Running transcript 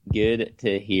Good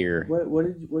to hear. What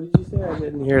did you say? I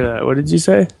didn't hear that. What did you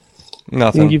say?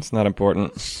 Nothing. It's not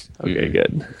important. Okay,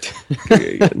 good.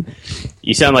 Good.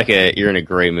 You sound like you're in a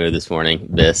great mood this morning,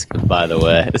 Bisk, by the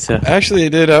way. So. Actually, I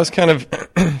did. I was kind of...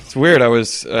 it's weird. I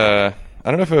was... I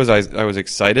don't know if it was I was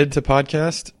excited to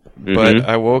podcast, but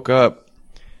I woke up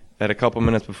at a couple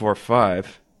minutes before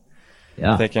 5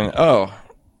 thinking, oh,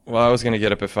 well, I was going to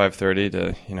get up at 5:30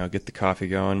 to, get the coffee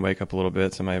going, wake up a little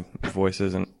bit so my voice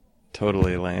isn't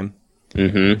totally lame.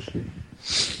 Mm-hmm.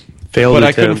 But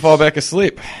I couldn't fall back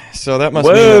asleep. So that must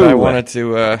mean that I wanted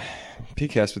to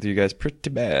PCast with you guys pretty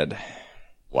bad.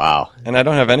 Wow. And I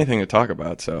don't have anything to talk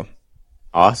about, so.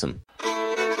 Awesome.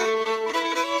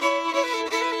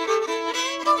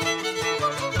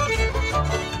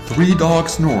 Three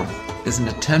Dogs North is an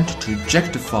attempt to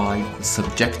objectify the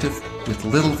subjective with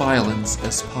little violence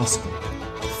as possible.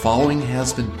 The following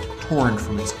has been torn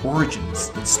from its origins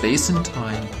in space and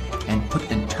time and put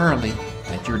entirely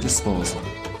at your disposal.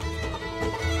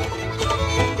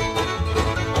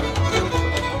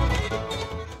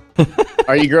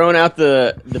 Are you growing out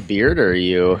the beard, or are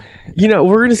you?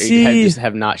 We're gonna see. Just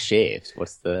have not shaved.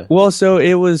 What's the? Well, so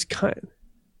it was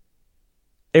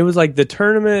It was like the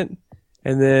tournament,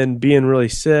 and then being really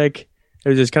sick. It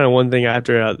was just kind of one thing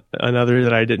after another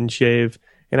that I didn't shave,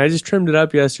 and I just trimmed it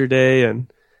up yesterday.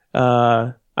 And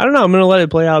I don't know. I'm gonna let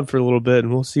it play out for a little bit,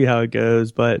 and we'll see how it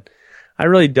goes. But I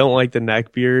really don't like the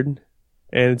neck beard,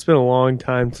 and it's been a long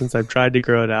time since I've tried to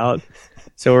grow it out.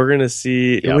 So we're going to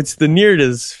see, which the Neard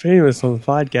is famous on the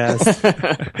podcast.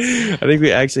 I think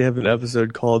we actually have an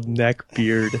episode called Neck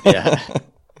Beard. Yeah.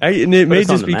 And it may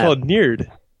just be called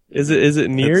Neard. Is it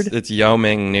Neard? It's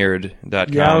YaomingNeard.com.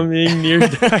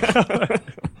 YaomingNeard.com.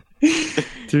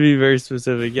 To be very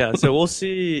specific, yeah. So we'll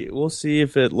see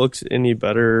if it looks any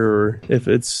better or if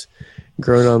it's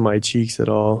grown on my cheeks at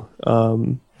all.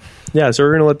 So we're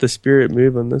going to let the spirit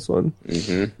move on this one.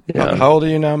 Mm-hmm. Yeah. How old are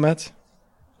you now, Metz?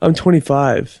 I'm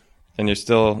 25. And you're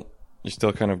still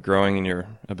kind of growing in your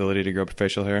ability to grow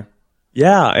facial hair?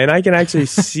 Yeah, and I can actually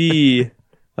see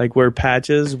like where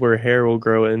hair will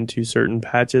grow into certain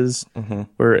patches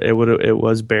where it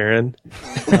was barren.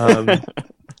 And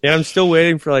I'm still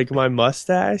waiting for like my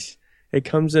mustache. It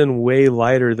comes in way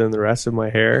lighter than the rest of my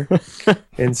hair.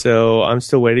 And so I'm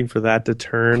still waiting for that to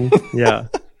turn. Yeah.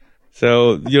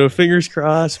 So, fingers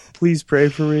crossed. Please pray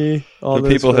for me. All the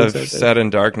people have sat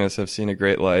in darkness have seen a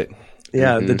great light.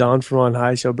 Yeah, the dawn from on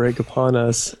high shall break upon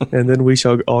us, and then we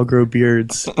shall all grow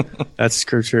beards. That's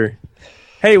scripture.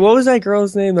 Hey, what was that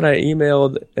girl's name that I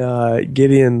emailed?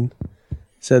 Gideon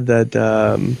said that...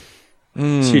 I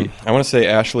want to say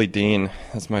Ashley Dean.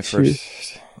 That's my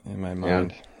first in my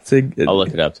mind. Yeah. I'll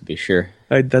look it up to be sure.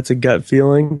 That's a gut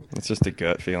feeling. It's just a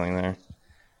gut feeling there.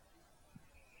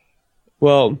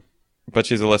 Well... But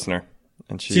she's a listener.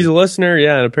 And she's a listener,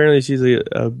 yeah, and apparently she's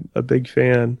a big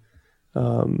fan.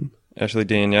 Ashley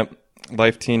Dean, yep.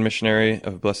 Life Teen Missionary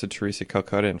of Blessed Teresa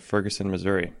Calcutta in Ferguson,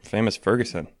 Missouri. Famous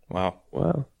Ferguson. Wow.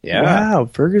 Yeah. Wow,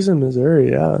 Ferguson,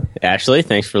 Missouri, yeah. Ashley,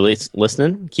 thanks for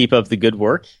listening. Keep up the good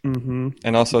work. Mm-hmm.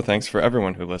 And also thanks for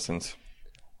everyone who listens.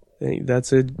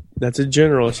 That's a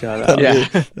general shout out.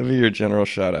 That'd be your general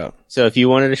shout out. So if you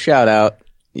wanted a shout out,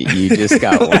 you just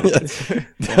got one.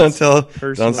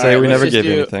 Don't say we never give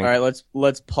you anything. All right,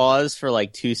 let's pause for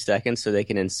like 2 seconds so they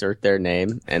can insert their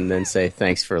name and then say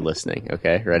thanks for listening.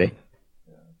 Okay, ready?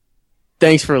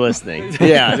 Thanks for listening.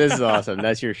 Yeah, this is awesome.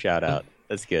 That's your shout out.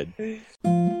 That's good.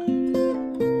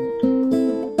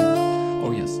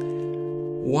 Oh yes.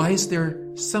 Why is there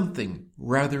something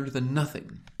rather than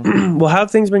nothing? Well, how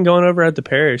have things been going over at the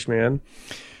parish, man?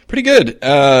 Pretty good.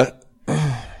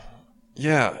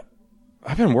 Yeah.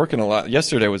 I've been working a lot.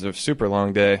 Yesterday was a super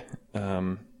long day.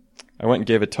 I went and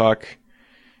gave a talk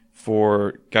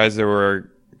for guys that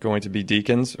were going to be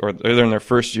deacons, or they're in their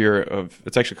first year of,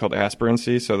 it's actually called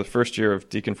aspirancy. So the first year of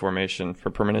deacon formation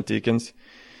for permanent deacons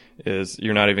is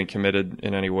you're not even committed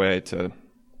in any way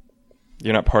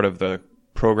you're not part of the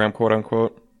program, quote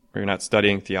unquote, or you're not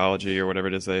studying theology or whatever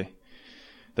it is they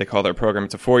call their program.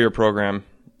 It's a 4-year program,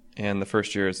 and the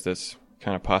first year is this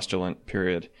kind of postulant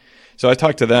period. So I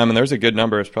talked to them, and there's a good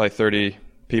number. It's probably 30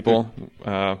 people,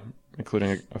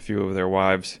 including a few of their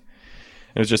wives.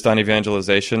 It was just on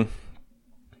evangelization.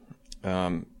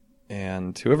 And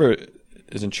whoever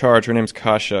is in charge, her name's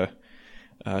Kasha.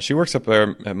 She works up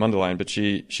there at Mundelein, but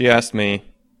she asked me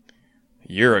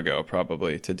a year ago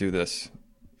probably to do this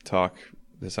talk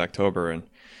this October. And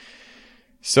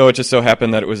so it just so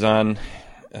happened that it was on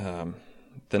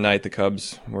the night the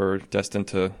Cubs were destined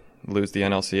to lose the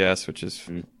NLCS,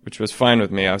 which was fine with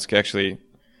me. I was actually,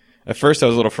 at first I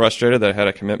was a little frustrated that I had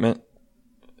a commitment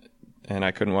and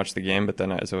I couldn't watch the game. But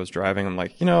then as I was driving, I'm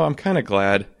like, I'm kind of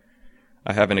glad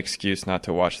I have an excuse not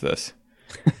to watch this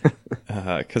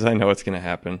because I know it's going to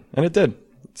happen, and it did.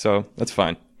 So that's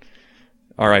fine.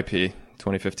 R.I.P.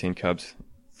 2015 Cubs.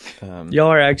 Y'all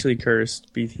are actually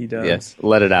cursed, BT Dubs. Yes,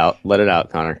 let it out,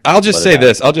 Connor. I'll just Let say it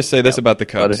this. I'll just say this about the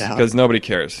Cubs it out. because nobody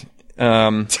cares.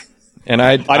 And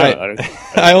I don't.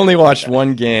 I only watched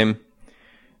one game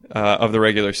of the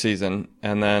regular season,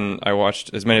 and then I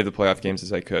watched as many of the playoff games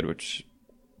as I could, which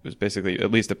was basically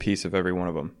at least a piece of every one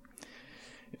of them.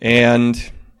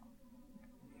 And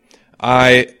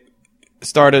I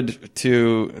started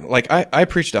to, I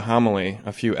preached a homily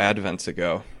a few Advents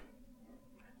ago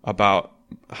about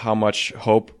how much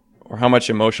hope or how much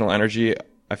emotional energy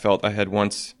I felt I had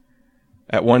once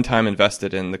at one time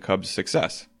invested in the Cubs'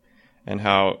 success. And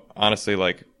how, honestly,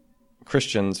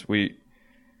 Christians,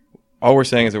 all we're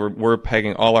saying is that we're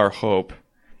pegging all our hope,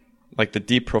 the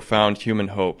deep, profound human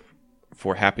hope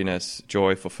for happiness,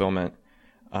 joy, fulfillment,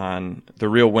 on the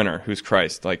real winner, who's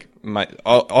Christ.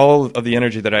 All of the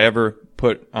energy that I ever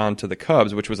put onto the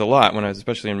Cubs, which was a lot when I was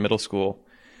especially in middle school,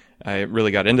 I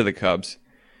really got into the Cubs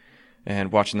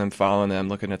and watching them, following them,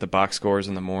 looking at the box scores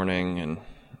in the morning and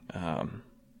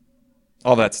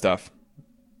all that stuff.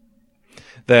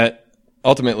 That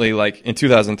ultimately, in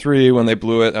 2003, when they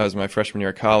blew it, that was my freshman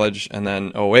year of college, and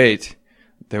then 2008,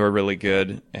 they were really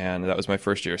good, and that was my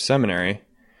first year of seminary,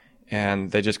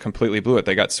 and they just completely blew it.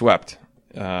 They got swept.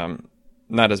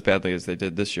 Not as badly as they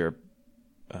did this year.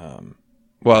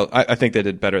 I think they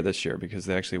did better this year because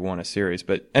they actually won a series.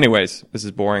 But anyways, this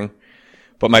is boring.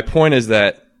 But my point is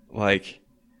that,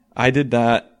 I did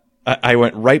not, I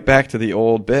went right back to the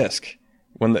old bisque.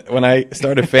 When I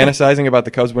started fantasizing about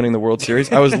the Cubs winning the World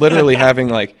Series, I was literally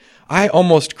having I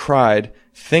almost cried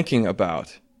thinking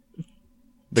about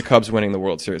the Cubs winning the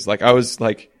World Series.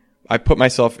 I put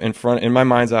myself in my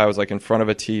mind's eye, I was in front of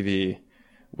a TV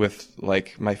with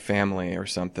my family or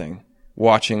something,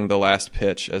 watching the last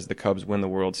pitch as the Cubs win the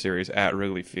World Series at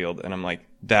Wrigley Field. And I'm like,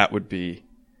 that would be,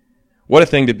 what a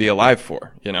thing to be alive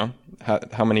for,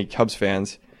 How many Cubs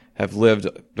fans have lived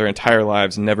their entire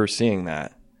lives never seeing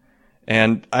that?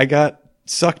 And I got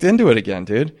sucked into it again,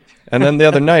 dude. And then the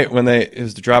other night when it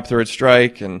was the drop third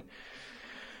strike and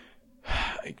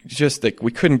just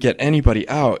we couldn't get anybody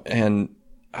out, and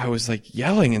I was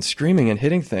yelling and screaming and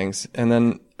hitting things. And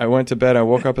then I went to bed. I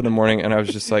woke up in the morning and I was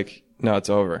just no,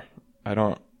 it's over. I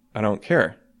don't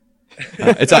care.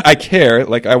 I care.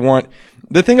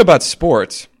 The thing about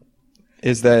sports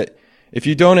is that if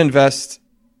you don't invest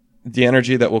the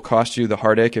energy that will cost you the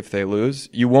heartache if they lose,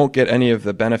 you won't get any of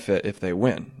the benefit if they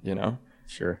win,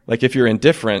 Sure. If you're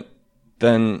indifferent,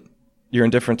 then you're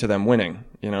indifferent to them winning,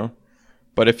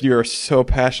 But if you're so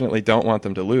passionately don't want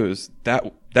them to lose,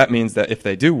 that means that if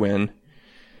they do win,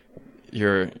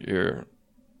 you're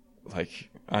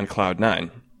on cloud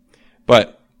nine.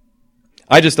 But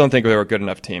I just don't think they were a good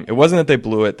enough team. It wasn't that they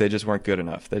blew it; they just weren't good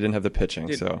enough. They didn't have the pitching.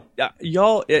 Dude, so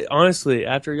y'all, honestly,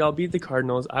 after y'all beat the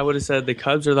Cardinals, I would have said the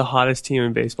Cubs are the hottest team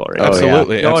in baseball right now.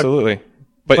 absolutely, yeah. absolutely.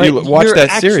 But you watch you're that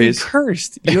actually series.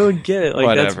 Cursed. You don't get it.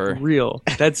 Whatever. That's real.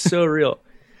 That's so real.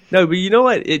 No, but you know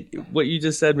what? What you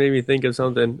just said made me think of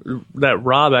something that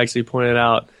Rob actually pointed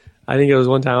out. I think it was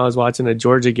one time I was watching a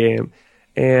Georgia game,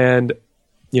 and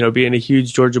being a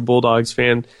huge Georgia Bulldogs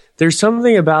fan, there's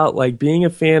something about being a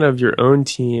fan of your own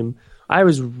team. I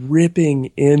was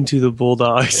ripping into the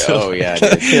Bulldogs. Oh yeah,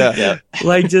 dude. Yeah.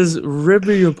 Just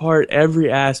ripping apart every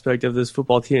aspect of this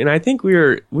football team. And I think we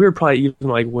were probably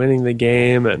even winning the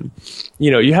game. And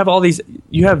you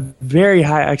have very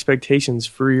high expectations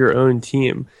for your own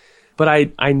team. But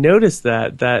I noticed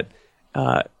that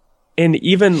and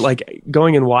even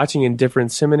going and watching in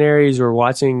different seminaries or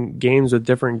watching games with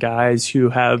different guys who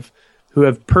have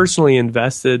personally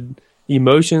invested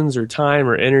emotions or time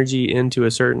or energy into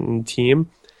a certain team,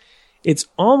 it's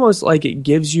almost like it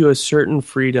gives you a certain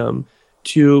freedom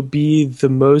to be the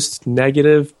most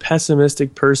negative,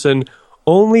 pessimistic person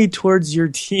only towards your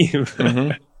team.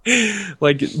 Mm-hmm.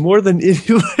 More than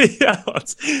anybody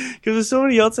else. Because if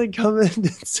somebody else had come in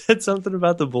and said something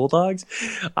about the Bulldogs,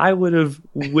 I would have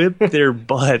whipped their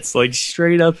butts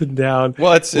straight up and down.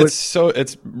 Well,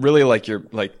 it's really like your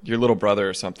little brother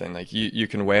or something. You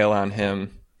can wail on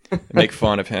him, make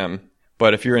fun of him,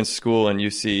 but if you're in school and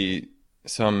you see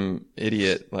some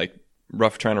idiot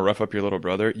trying to rough up your little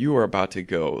brother, you are about to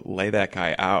go lay that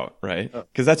guy out, right?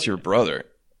 Because that's your brother.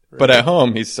 Right. But at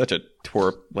home, he's such a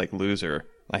twerp, loser.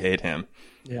 I hate him.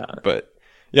 Yeah. But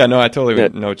yeah, no, I totally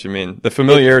know what you mean. The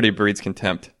familiarity breeds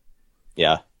contempt.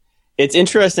 Yeah. It's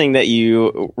interesting that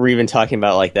you were even talking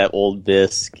about that old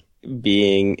bisque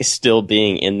still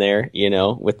being in there,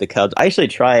 with the Cubs. I actually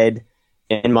tried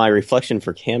in my reflection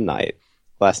for Cam night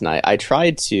last night, I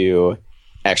tried to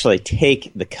actually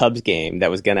take the Cubs game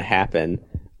that was going to happen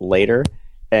later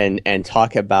and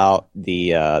talk about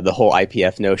the whole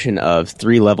IPF notion of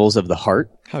 3 levels of the heart.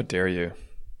 How dare you?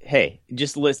 Hey,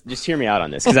 just hear me out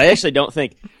on this, because I actually don't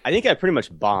think I pretty much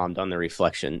bombed on the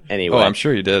reflection anyway. Oh, I'm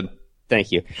sure you did.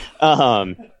 Thank you.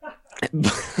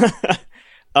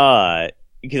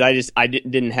 Because I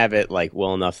didn't have it like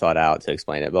well enough thought out to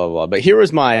explain it, blah blah blah. But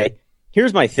here's my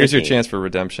thinking. Here's your chance for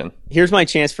redemption. Here's my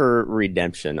chance for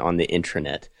redemption on the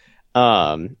intranet.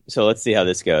 So let's see how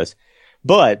this goes.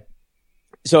 But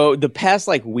so the past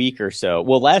like week or so,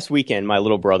 well, last weekend my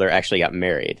little brother actually got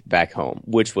married back home,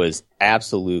 which was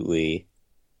absolutely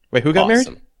Wait, who got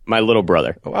married? My little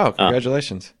brother. Oh, wow,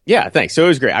 congratulations. Yeah, thanks. So it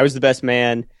was great. I was the best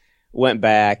man. Went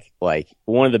back, like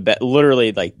one of the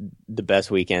literally like the best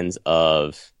weekends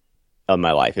of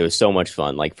my life. It was so much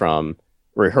fun. Like from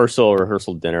rehearsal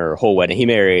dinner, whole wedding. He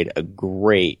married a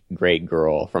great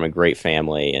girl from a great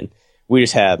family, and we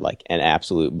just had like an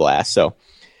absolute blast. So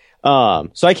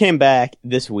I came back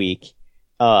this week,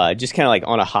 just kind of like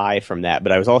on a high from that,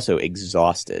 but I was also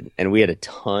exhausted, and we had a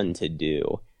ton to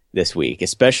do this week,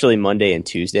 especially Monday and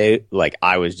Tuesday. Like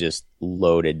I was just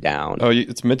loaded down. Oh,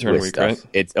 it's midterm week, stuff. right?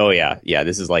 It's yeah.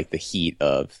 This is like the heat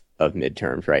of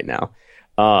midterms right now.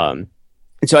 And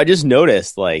so I just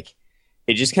noticed like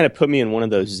it just kind of put me in one of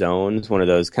those zones, one of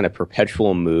those kind of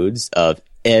perpetual moods of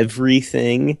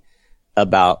everything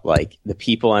about like the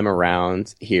people I'm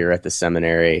around here at the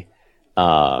seminary.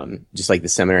 Just like the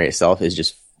seminary itself is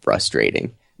just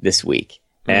frustrating this week.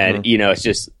 Mm-hmm. And it's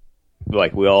just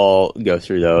like we all go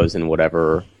through those in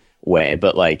whatever way,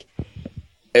 but like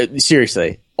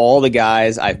seriously, all the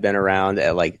guys I've been around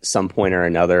at like some point or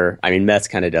another, I mean, Mets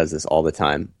kind of does this all the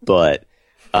time, but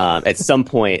at some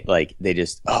point, like they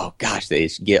just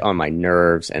get on my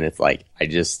nerves, and it's like I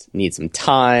just need some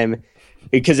time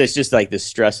because it's just like the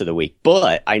stress of the week.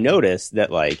 But I noticed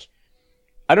that like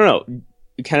I don't know,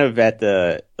 kind of at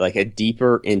the like a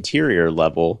deeper interior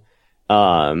level,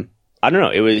 I don't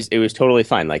know. It was totally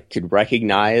fine. Like could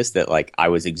recognize that like I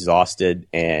was exhausted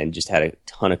and just had a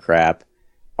ton of crap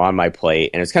on my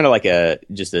plate, and it's kind of like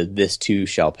this too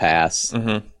shall pass.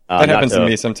 Mm-hmm. That happens to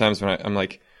me sometimes when I'm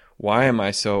like, why am I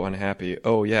so unhappy?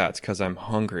 Oh yeah, it's because I'm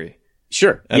hungry.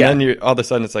 Sure. And then all of a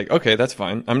sudden it's like, okay, that's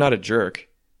fine. I'm not a jerk.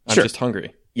 I'm just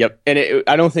hungry. Yep. And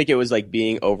I don't think it was like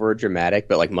being over dramatic,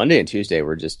 but like Monday and Tuesday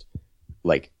were just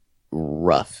like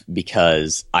rough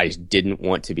because I didn't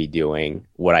want to be doing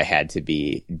what I had to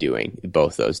be doing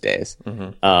both those days.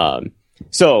 Mm-hmm.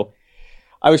 So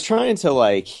I was trying to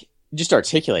like just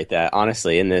articulate that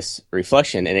honestly in this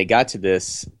reflection, and it got to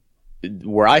this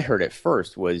where I heard it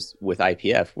first was with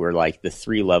IPF, where like the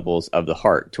 3 levels of the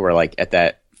heart, to where like at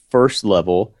that first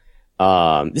level,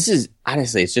 this is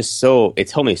honestly, it's just so, it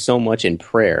told me so much in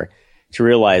prayer to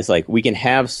realize like we can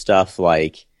have stuff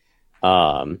like,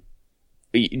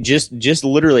 just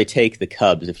literally take the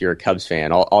Cubs. If you're a Cubs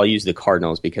fan, I'll use the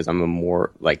Cardinals because I'm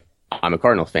a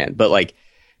Cardinals fan, but like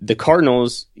the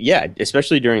Cardinals, yeah,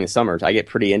 especially during the summers, I get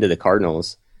pretty into the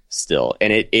Cardinals still.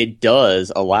 And it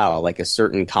does allow like a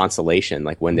certain consolation,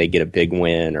 like when they get a big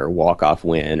win or walk-off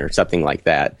win or something like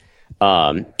that.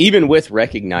 Even with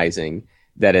recognizing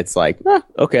that it's like,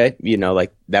 okay,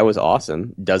 like that was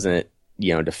awesome. Doesn't,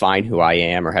 define who I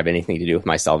am or have anything to do with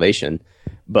my salvation.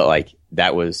 But like,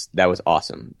 that was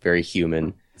awesome. Very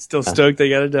human. Still stoked they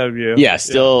got a W. Yeah,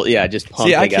 just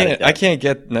pumped. See, I can't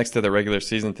get next to the regular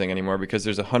season thing anymore because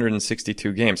there's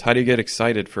 162 games. How do you get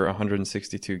excited for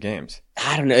 162 games?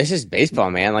 I don't know. It's just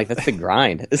baseball, man. Like that's the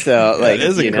grind. So like it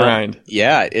is a grind.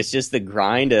 Yeah, it's just the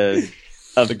grind of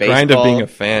the baseball. Grind of being a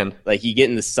fan. Like you get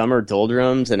in the summer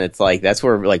doldrums, and it's like that's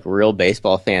where like real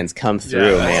baseball fans come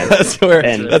through, man. That's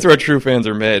where true fans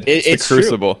are made. It's the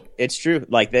crucible. True. It's true.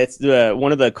 Like that's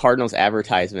one of the Cardinals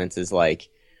advertisements is like.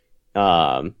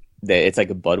 It's like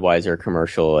a Budweiser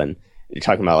commercial, and you're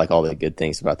talking about like all the good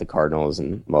things about the Cardinals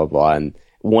and blah blah. And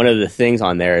one of the things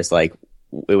on there is like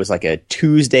it was like a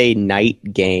Tuesday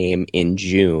night game in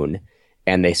June,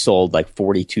 and they sold like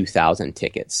 42,000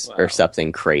 tickets or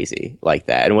something crazy like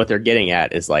that. And what they're getting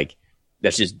at is like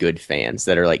that's just good fans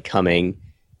that are like coming,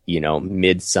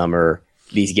 midsummer.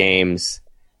 These games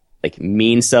like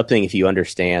mean something if you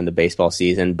understand the baseball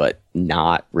season, but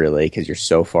not really because you're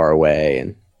so far away.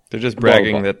 And they're just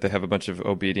bragging that they have a bunch of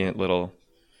obedient little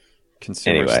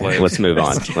consumer slaves. Let's move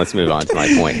on. Let's move on to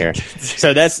my point here.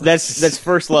 So that's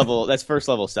first level. That's first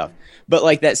level stuff. But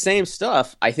like that same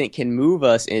stuff, I think can move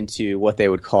us into what they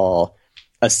would call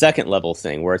a second level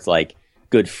thing, where it's like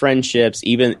good friendships,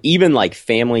 even like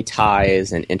family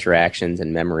ties and interactions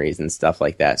and memories and stuff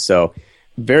like that. So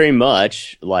very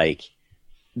much like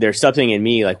there's something in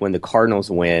me, like when the Cardinals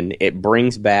win, it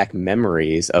brings back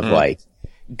memories of like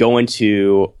going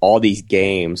to all these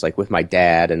games, like with my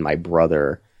dad and my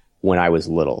brother when I was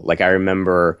little. Like I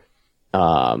remember,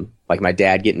 like my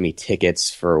dad getting me tickets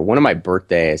for one of my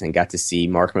birthdays and got to see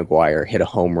Mark McGwire hit a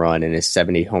home run in his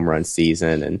 70 home run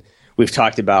season. And we've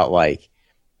talked about like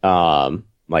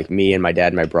me and my dad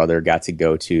and my brother got to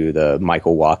go to the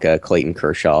Michael Wacha, Clayton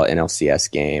Kershaw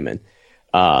NLCS game. And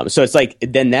so it's like,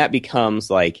 then that becomes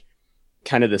like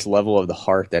kind of this level of the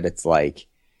heart that it's like,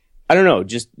 I don't know,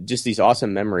 just these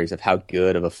awesome memories of how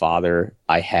good of a father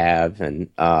I have. And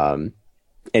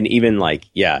even like,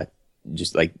 yeah,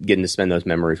 just like getting to spend those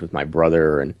memories with my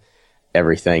brother and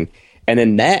everything. And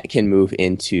then that can move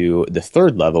into the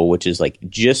third level, which is like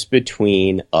just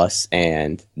between us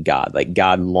and God, like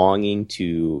God longing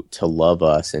to love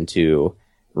us and to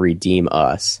redeem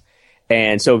us.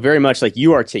 And so very much like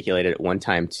you articulated at one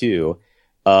time too,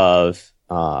 of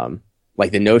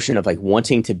like the notion of like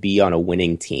wanting to be on a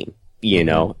winning team, you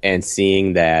know, and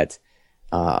seeing that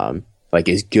like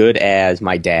as good as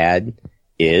my dad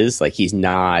is, like he's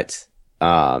not,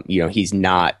 he's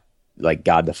not like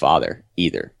God the Father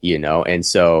either, you know? And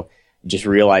so just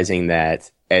realizing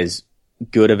that as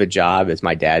good of a job as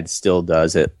my dad still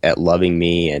does at loving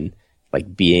me and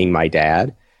like being my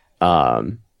dad,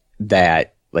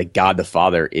 that like God the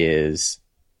Father is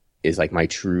like my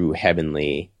true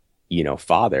heavenly, you know,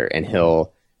 father, and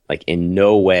he'll like in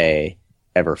no way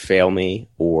ever fail me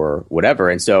or whatever.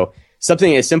 And so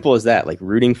something as simple as that, like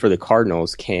rooting for the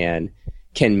Cardinals can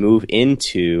move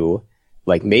into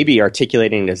like maybe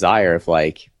articulating a desire of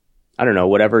like, I don't know,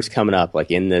 whatever's coming up, like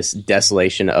in this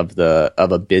desolation of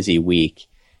a busy week,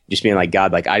 just being like,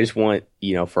 God, like, I just want,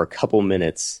 you know, for a couple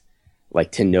minutes,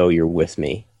 like to know you're with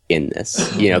me in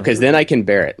this, you know, cause then I can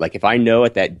bear it. Like if I know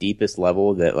at that deepest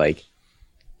level that like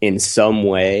in some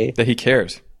way that he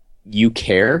cares, you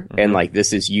care. And like,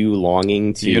 this is you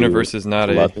longing to, the universe is not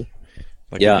an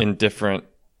indifferent,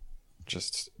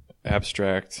 just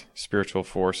abstract spiritual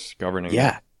force governing.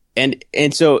 Yeah. And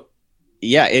so,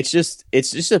 yeah, it's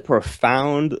just a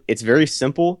profound, it's very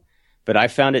simple, but I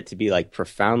found it to be like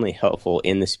profoundly helpful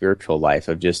in the spiritual life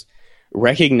of just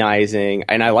recognizing,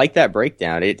 and I like that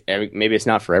breakdown. Maybe it's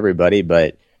not for everybody,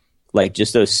 but like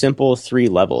just those simple 3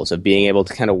 levels of being able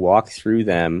to kind of walk through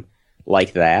them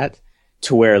like that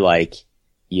to where like,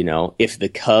 you know, if the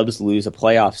Cubs lose a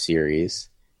playoff series,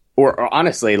 or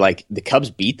honestly, like the Cubs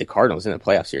beat the Cardinals in the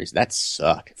playoff series, that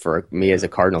sucked for me as a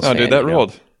Cardinals fan. Oh, dude, that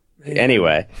rolled.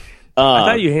 Anyway, I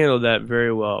thought you handled that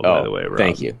very well, by the way, Rob.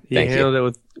 Thank you. You handled it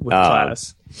with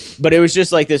class. But it was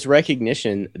just like this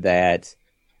recognition that,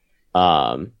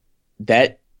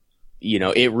 that, you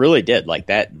know, it really did. Like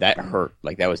that hurt.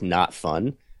 Like that was not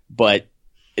fun. But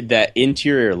that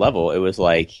interior level, it was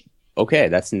like, okay,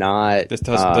 that's not. This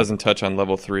doesn't touch on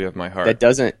level 3 of my heart.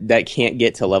 That can't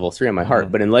get to level 3 on my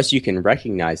heart. But unless you can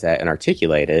recognize that and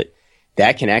articulate it,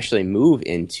 that can actually move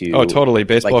into. Oh, totally.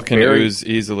 Baseball like can ooze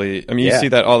easily. I mean, you see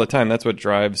that all the time. That's what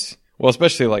drives, well,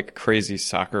 especially like crazy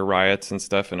soccer riots and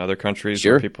stuff in other countries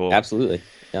where people absolutely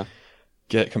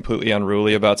get completely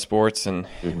unruly about sports and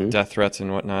death threats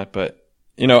and whatnot. But,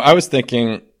 you know, I was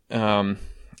thinking, I'm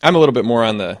a little bit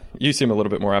more you seem a little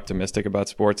bit more optimistic about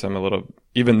sports.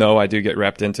 Even though I do get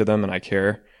wrapped into them and I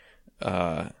care,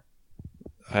 I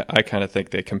kind of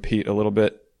think they compete a little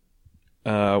bit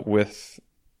with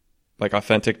like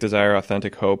authentic desire,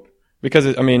 authentic hope.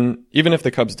 Because, I mean, even if the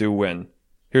Cubs do win,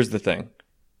 here's the thing.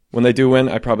 When they do win,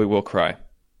 I probably will cry.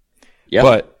 Yeah.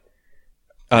 But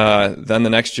then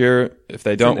the next year, if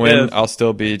they don't win, I'll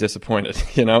still be disappointed.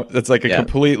 You know, it's like a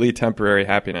completely temporary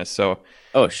happiness. So,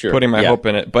 putting my hope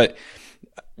in it. But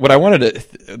what I wanted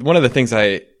one of the things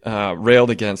I railed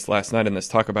against last night in this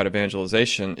talk about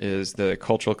evangelization is the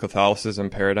cultural Catholicism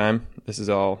paradigm. This is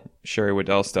all Sherry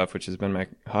Waddell stuff, which has been my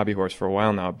hobby horse for a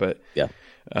while now. But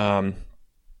the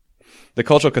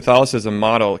cultural Catholicism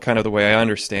model, kind of the way I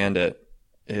understand it,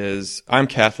 is I'm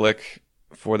Catholic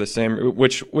for the same,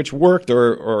 which worked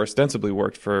or ostensibly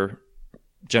worked for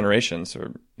generations, or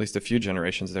at least a few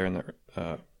generations there in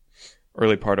the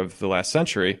early part of the last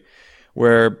century,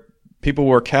 where people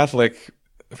were Catholic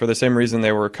for the same reason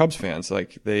they were Cubs fans.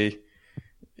 Like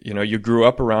you grew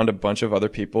up around a bunch of other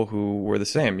people who were the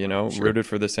same, rooted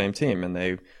for the same team,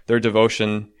 and their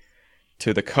devotion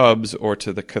to the Cubs or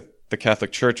to the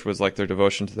Catholic Church was like their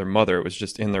devotion to their mother. It was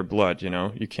just in their blood,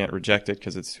 you can't reject it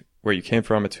because it's where you came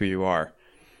from, it's who you are.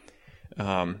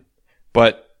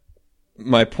 But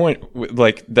my point,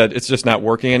 like, that it's just not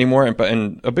working anymore,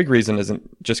 and a big reason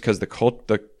isn't just because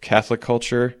the Catholic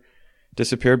culture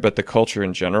disappeared, but the culture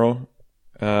in general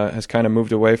has kind of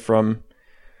moved away from,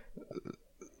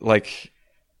 like,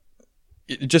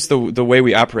 just the way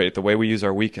we operate, the way we use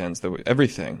our weekends,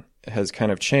 everything has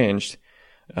kind of changed.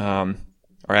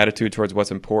 Our attitude towards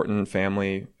what's important,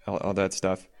 family, all that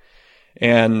stuff.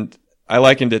 And I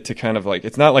likened it to kind of like,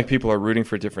 it's not like people are rooting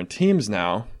for different teams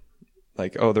now.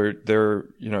 Like, oh, they're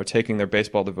taking their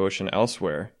baseball devotion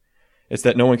elsewhere. It's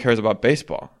that no one cares about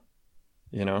baseball,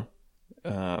 using,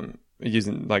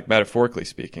 like, metaphorically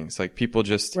speaking. It's like people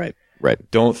just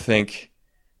don't think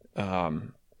a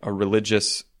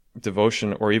religious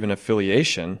devotion or even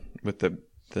affiliation with the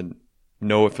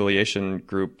no affiliation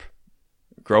group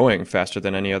growing faster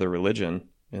than any other religion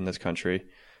in this country,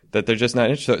 that they're just not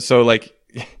interested. So, like,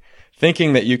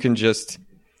 thinking that you can just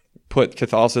put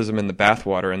Catholicism in the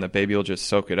bathwater and the baby will just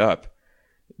soak it up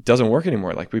doesn't work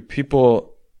anymore. Like, we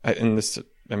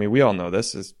all know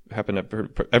this has happened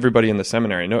to everybody in the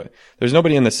seminary. No, there's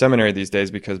nobody in the seminary these days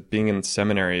because being in the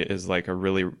seminary is like a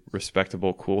really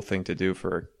respectable, cool thing to do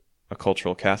for a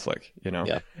cultural Catholic,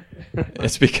 Yeah.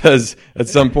 It's because at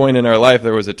some point in our life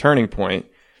there was a turning point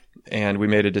and we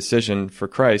made a decision for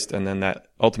Christ, and then that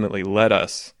ultimately led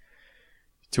us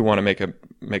to want to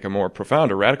make a more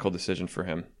profound or radical decision for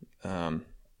him.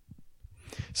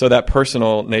 So that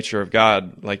personal nature of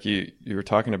God, like you were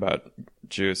talking about,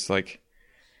 Juice, like,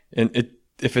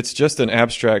 if it's just an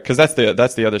abstract, because that's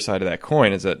the other side of that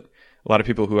coin, is that a lot of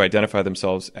people who identify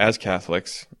themselves as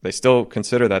Catholics, they still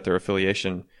consider that their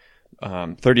affiliation.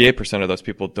 38% of those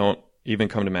people don't even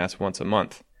come to Mass once a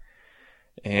month.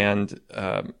 And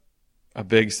a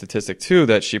big statistic too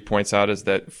that she points out is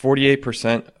that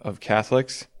 48% of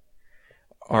Catholics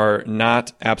are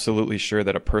not absolutely sure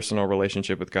that a personal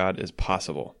relationship with God is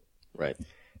possible. Right.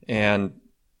 And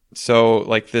so,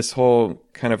 like, this whole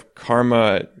kind of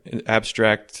karma,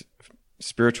 abstract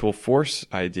spiritual force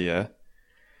idea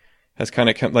has kind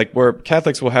of come, like, where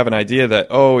Catholics will have an idea that,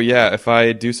 oh yeah, if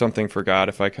I do something for God,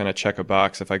 if I kind of check a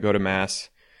box, if I go to Mass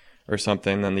or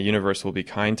something, then the universe will be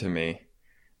kind to me.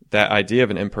 That idea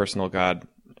of an impersonal God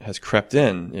has crept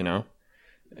in,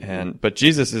 but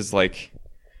Jesus is like,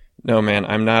 no, man,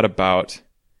 I'm not about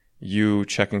you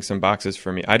checking some boxes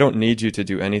for me. I don't need you to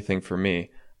do anything for me.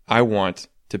 I want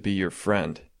to be your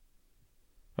friend.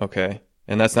 Okay?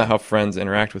 And that's not how friends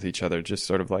interact with each other. Just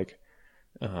sort of like,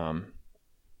 and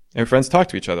friends talk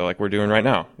to each other like we're doing right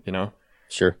now,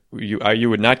 Sure. You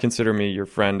would not consider me your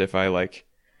friend if I, like,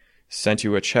 sent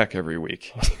you a check every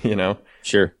week,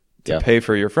 Sure. to pay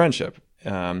for your friendship.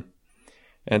 And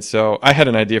so I had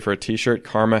an idea for a t-shirt,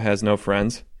 Karma Has No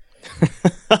Friends.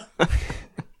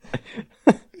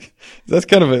 That's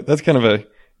kind of a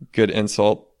good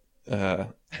insult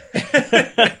that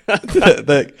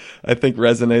I think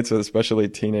resonates with especially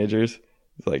teenagers.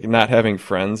 It's like, not having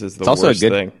friends is the worst thing. It's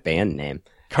also a good band name.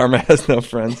 Karma Has No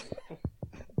Friends.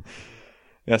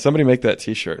 Yeah, somebody make that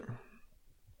t-shirt.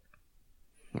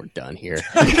 We're done here.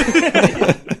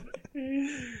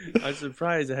 I'm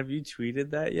surprised. Have you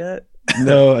tweeted that yet?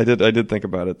 No, I did think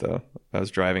about it though. I was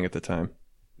driving at the time.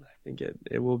 I think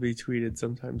it will be tweeted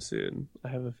sometime soon. I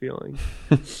have a feeling.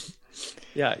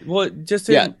 Yeah. Well, just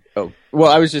to, Yeah. Oh,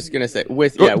 well, I was just gonna say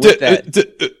with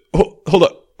that. Hold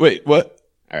up. Wait, what?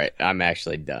 All right, I'm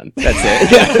actually done.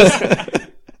 That's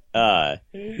it.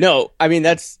 No, I mean,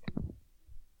 I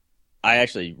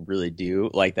actually really do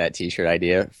like that t-shirt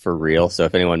idea for real. So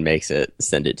if anyone makes it,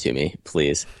 send it to me,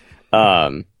 please.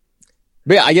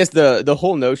 But yeah, I guess the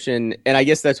whole notion, and I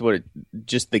guess that's what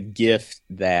just the gift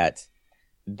that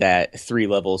 3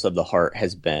 levels of the heart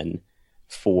has been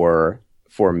for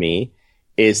me,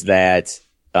 is that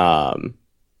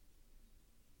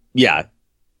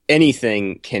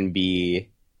anything can be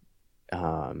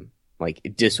like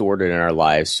disordered in our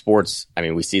lives. Sports, I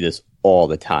mean, we see this all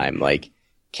the time, like,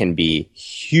 can be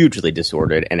hugely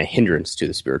disordered and a hindrance to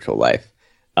the spiritual life.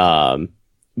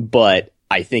 But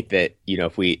I think that,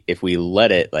 if we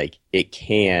let it, like, it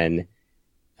can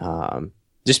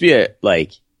just be an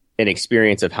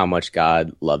experience of how much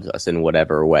God loves us in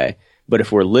whatever way. But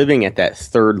if we're living at that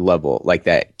 3rd level, like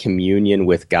that communion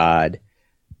with God,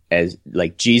 as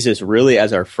like Jesus really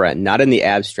as our friend, not in the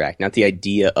abstract, not the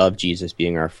idea of Jesus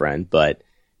being our friend, but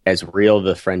as real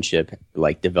the friendship,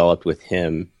 like, developed with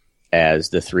him as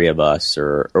the 3 of us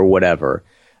or whatever.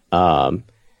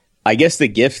 I guess the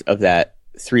gift of that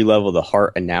 3 level of the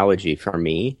heart analogy for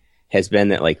me has been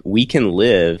that, like, we can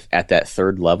live at that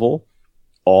 3rd level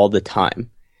all the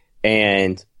time.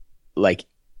 And, like,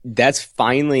 that's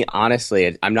finally,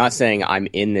 honestly, I'm not saying I'm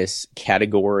in this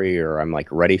category or I'm, like,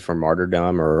 ready for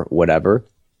martyrdom or whatever,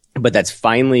 but that's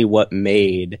finally what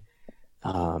made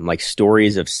like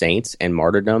stories of saints and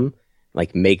martyrdom,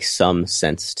 like, make some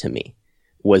sense to me.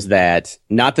 was that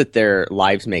not that their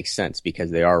lives make sense because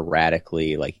they are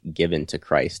radically like given to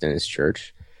Christ and his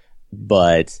church,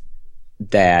 but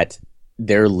that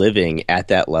they're living at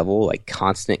that level, like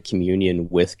constant communion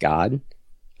with God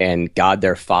and God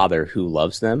their Father who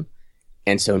loves them.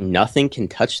 And so nothing can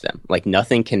touch them, like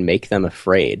nothing can make them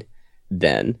afraid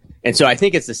then. And so I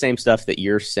think it's the same stuff that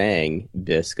you're saying,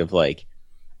 Bisk, of like,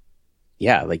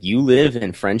 yeah, like you live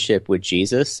in friendship with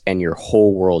Jesus and your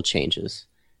whole world changes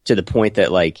to the point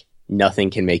that like nothing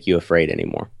can make you afraid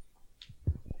anymore.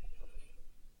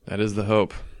 That is the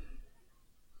hope.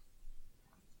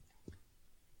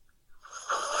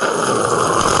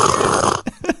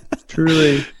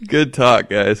 Truly. Good talk,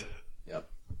 guys. Yep.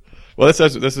 Well,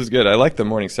 this is good. I like the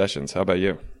morning sessions. How about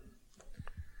you?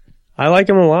 I like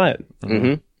them a lot.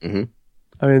 Mm-hmm. Mm-hmm.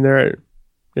 I mean,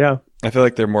 yeah. I feel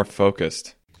like they're more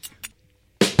focused.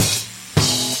 Are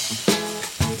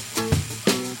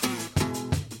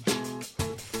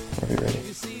we ready?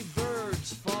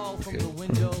 Okay.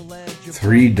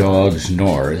 3 Dogs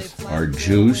North are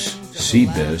Juice,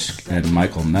 Seabisk, and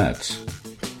Michael Metz.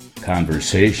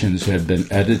 Conversations have been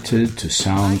edited to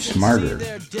sound smarter.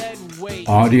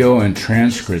 Audio and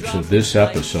transcripts of this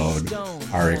episode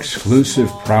are exclusive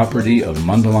property of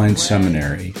Mundelein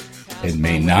Seminary and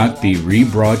may not be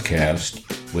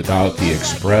rebroadcast without the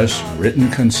express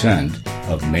written consent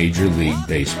of Major League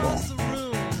Baseball.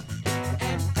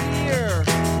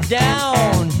 Down.